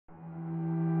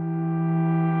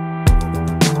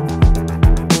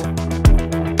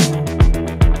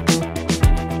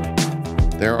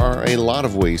a lot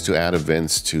of ways to add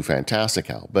events to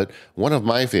Fantastical, but one of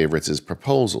my favorites is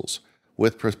proposals.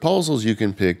 With proposals, you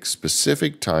can pick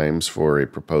specific times for a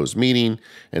proposed meeting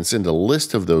and send a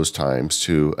list of those times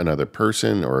to another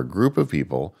person or a group of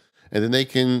people, and then they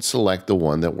can select the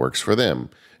one that works for them.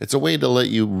 It's a way to let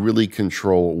you really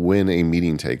control when a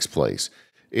meeting takes place.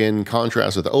 In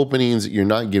contrast with openings, you're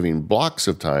not giving blocks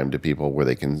of time to people where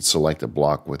they can select a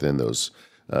block within those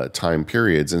time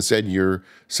periods. Instead, you're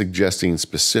suggesting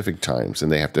specific times, and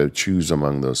they have to choose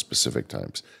among those specific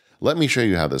times. Let me show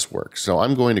you how this works. So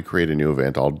I'm going to create a new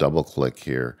event. I'll double click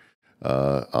here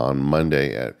on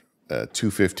Monday at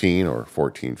 2:15 or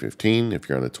 14:15 if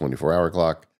you're on the 24-hour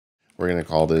clock. We're going to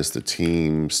call this the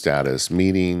team status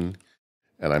meeting,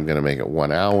 and I'm going to make it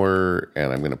 1 hour,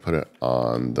 and I'm going to put it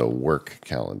on the work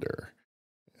calendar.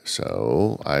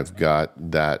 So I've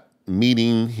got that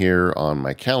meeting here on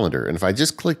my calendar. And if I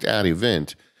just clicked add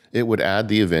event, it would add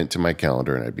the event to my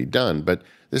calendar and I'd be done. But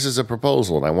this is a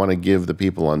proposal and I want to give the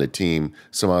people on the team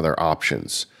some other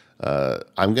options.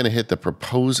 I'm going to hit the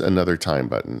propose another time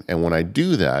button. And when I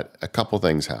do that, a couple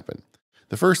things happen.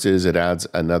 The first is it adds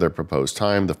another proposed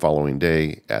time the following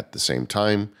day at the same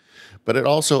time. But it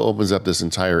also opens up this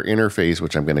entire interface,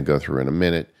 which I'm going to go through in a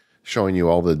minute, showing you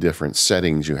all the different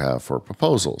settings you have for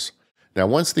proposals. Now,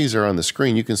 once these are on the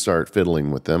screen, you can start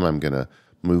fiddling with them. I'm going to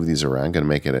move these around. I'm going to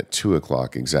make it at 2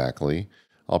 o'clock exactly.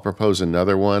 I'll propose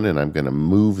another one, and I'm going to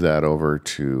move that over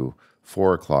to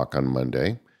 4 o'clock on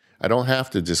Monday. I don't have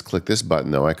to just click this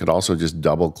button, though. I could also just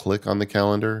double-click on the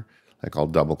calendar. Like I'll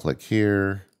double-click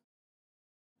here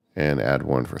and add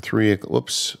one for 3 o'clock.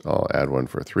 Whoops, I'll add one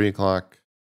for 3 o'clock.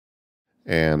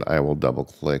 And I will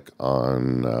double-click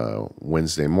on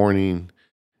Wednesday morning.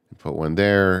 Put one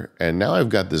there, and now I've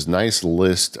got this nice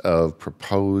list of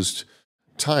proposed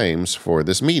times for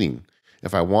this meeting.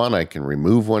 If I want, I can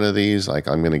remove one of these, like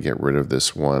I'm going to get rid of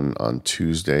this one on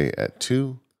Tuesday at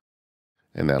 2,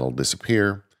 and that'll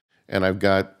disappear. And I've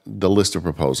got the list of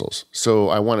proposals. So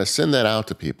I want to send that out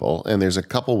to people, and there's a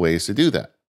couple ways to do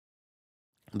that.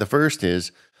 The first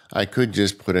is I could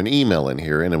just put an email in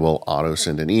here, and it will auto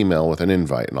send an email with an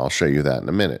invite, and I'll show you that in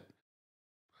a minute.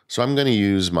 So I'm going to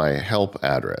use my help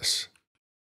address.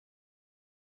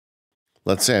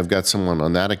 Let's say I've got someone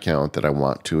on that account that I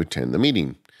want to attend the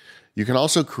meeting. You can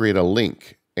also create a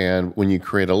link. And when you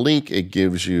create a link, it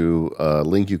gives you a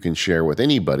link you can share with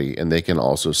anybody, and they can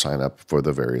also sign up for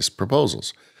the various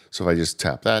proposals. So if I just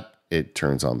tap that, it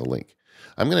turns on the link.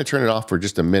 I'm going to turn it off for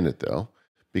just a minute, though,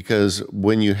 because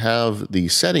when you have the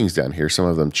settings down here, some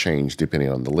of them change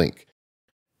depending on the link.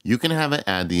 You can have it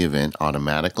add the event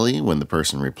automatically when the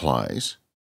person replies.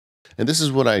 And this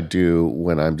is what I do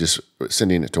when I'm just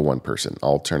sending it to one person.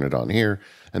 I'll turn it on here.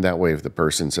 And that way, if the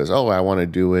person says, oh, I want to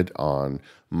do it on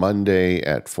Monday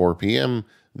at 4 p.m.,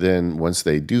 then once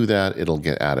they do that, it'll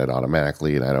get added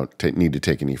automatically and I don't need to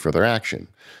take any further action.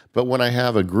 But when I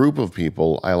have a group of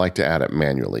people, I like to add it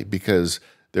manually because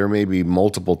there may be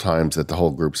multiple times that the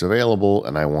whole group's available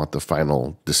and I want the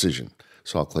final decision.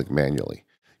 So I'll click manually.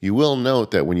 You will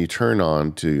note that when you turn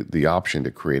on to the option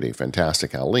to create a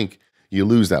Fantastical link, you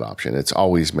lose that option. It's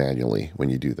always manually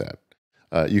when you do that.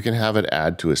 You can have it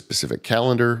add to a specific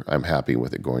calendar. I'm happy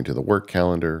with it going to the work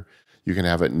calendar. You can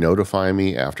have it notify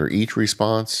me after each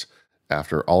response.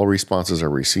 After all responses are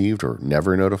received, or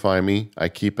never notify me, I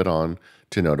keep it on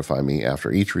to notify me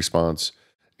after each response.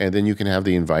 And then you can have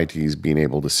the invitees being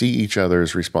able to see each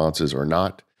other's responses or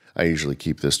not. I usually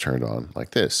keep this turned on like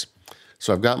this.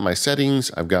 So I've got my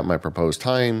settings, I've got my proposed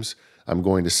times, I'm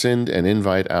going to send an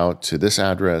invite out to this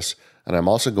address, and I'm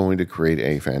also going to create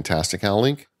a Fantastical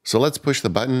link. So let's push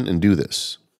the button and do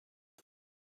this.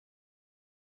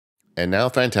 And now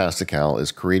Fantastical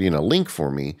is creating a link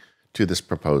for me to this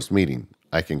proposed meeting.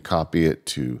 I can copy it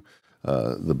to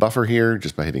the buffer here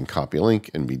just by hitting copy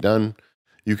link and be done.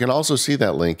 You can also see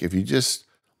that link if you just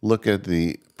look at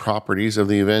the properties of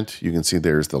the event. You can see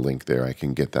there's the link there. I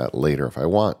can get that later if I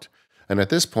want. And at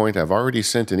this point, I've already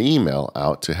sent an email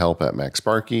out to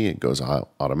help@MacSparky. It goes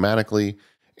out automatically,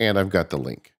 and I've got the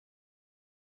link.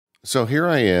 So here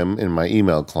I am in my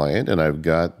email client, and I've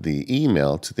got the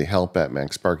email to the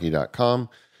help@MacSparky.com.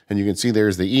 And you can see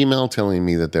there's the email telling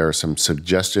me that there are some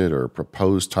suggested or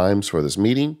proposed times for this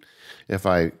meeting. If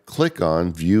I click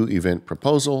on View Event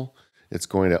Proposal, it's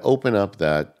going to open up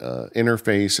that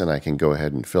interface, and I can go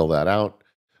ahead and fill that out.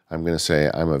 I'm going to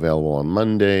say I'm available on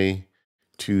Monday,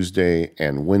 Tuesday,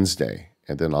 and Wednesday.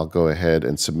 And then I'll go ahead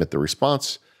and submit the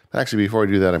response. Actually, before I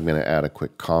do that, I'm going to add a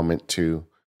quick comment too,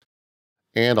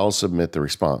 and I'll submit the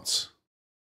response.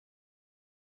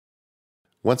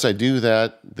 Once I do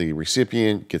that, the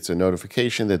recipient gets a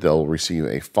notification that they'll receive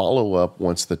a follow-up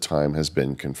once the time has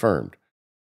been confirmed.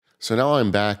 So now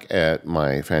I'm back at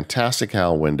my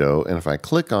Fantastical window, and if I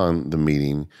click on the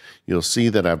meeting, you'll see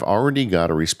that I've already got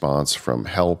a response from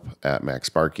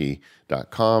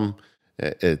help@maxsparky.com.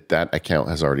 That account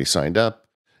has already signed up.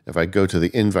 If I go to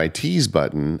the invitees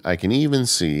button, I can even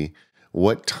see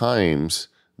what times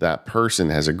that person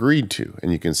has agreed to.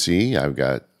 And you can see I've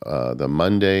got the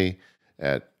Monday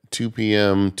at 2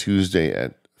 p.m., Tuesday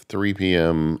at 3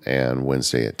 p.m., and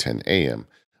Wednesday at 10 a.m.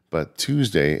 But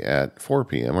Tuesday at 4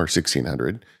 p.m. or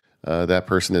 1600, that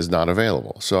person is not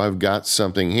available. So I've got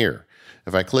something here.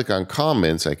 If I click on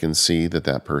comments, I can see that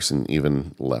that person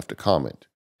even left a comment.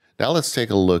 Now let's take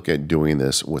a look at doing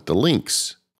this with the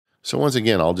links. So once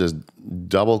again, I'll just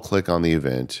double click on the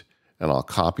event and I'll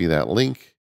copy that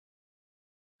link.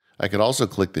 I could also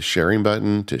click the sharing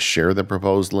button to share the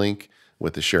proposed link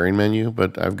with the sharing menu,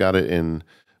 but I've got it in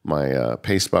my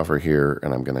paste buffer here,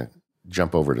 and I'm going to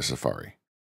jump over to Safari.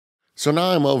 So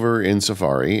now I'm over in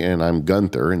Safari and I'm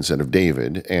Gunther instead of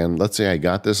David. And let's say I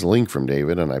got this link from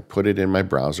David and I put it in my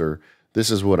browser. This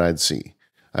is what I'd see.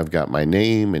 I've got my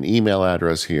name and email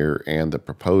address here and the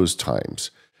proposed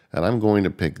times. And I'm going to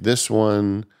pick this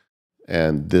one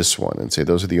and this one and say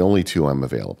those are the only two I'm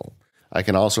available. I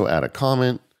can also add a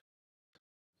comment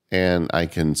and I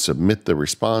can submit the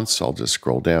response. I'll just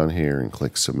scroll down here and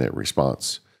click Submit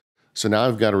Response. So now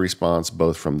I've got a response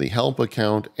both from the help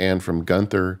account and from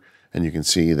Gunther. And you can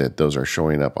see that those are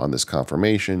showing up on this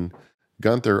confirmation.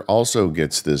 Gunther also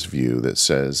gets this view that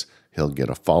says he'll get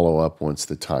a follow-up once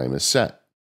the time is set.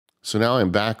 So now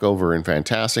I'm back over in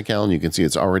Fantastical, and you can see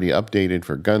it's already updated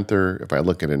for Gunther. If I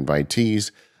look at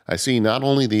invitees, I see not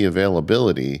only the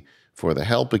availability for the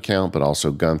help account, but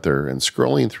also Gunther. And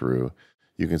scrolling through,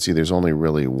 you can see there's only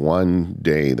really one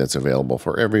day that's available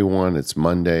for everyone. It's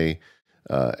Monday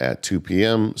at 2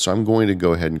 p.m. So I'm going to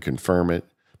go ahead and confirm it.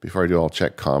 Before I do, I'll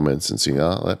check comments and see,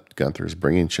 that Gunther's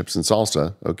bringing chips and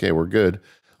salsa. Okay, we're good.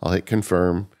 I'll hit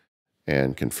confirm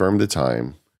and confirm the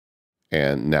time.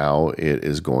 And now it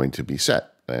is going to be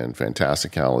set. And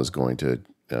Fantastical is going to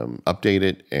update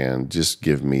it and just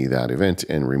give me that event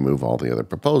and remove all the other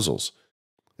proposals.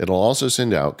 It'll also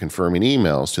send out confirming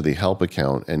emails to the help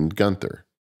account and Gunther.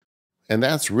 And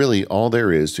that's really all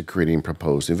there is to creating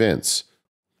proposed events.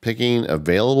 Picking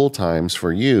available times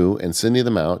for you and sending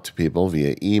them out to people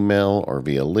via email or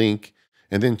via link,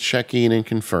 and then checking and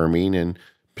confirming and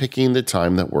picking the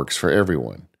time that works for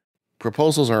everyone.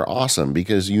 Proposals are awesome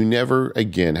because you never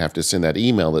again have to send that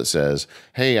email that says,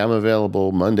 hey, I'm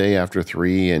available Monday after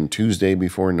 3 and Tuesday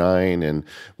before 9 and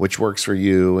which works for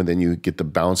you, and then you get the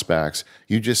bounce backs.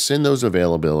 You just send those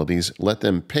availabilities, let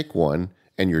them pick one,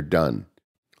 and you're done.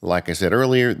 Like I said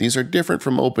earlier, these are different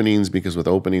from openings because with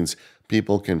openings,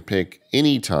 people can pick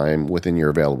any time within your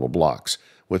available blocks.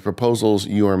 With proposals,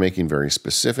 you are making very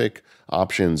specific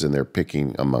options and they're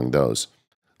picking among those.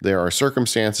 There are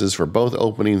circumstances for both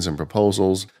openings and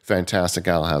proposals.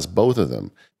 Fantastical has both of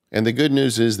them. And the good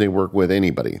news is they work with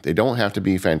anybody. They don't have to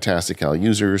be Fantastical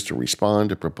users to respond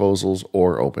to proposals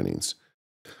or openings.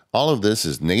 All of this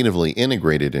is natively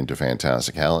integrated into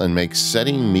Fantastical and makes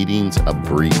setting meetings a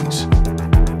breeze.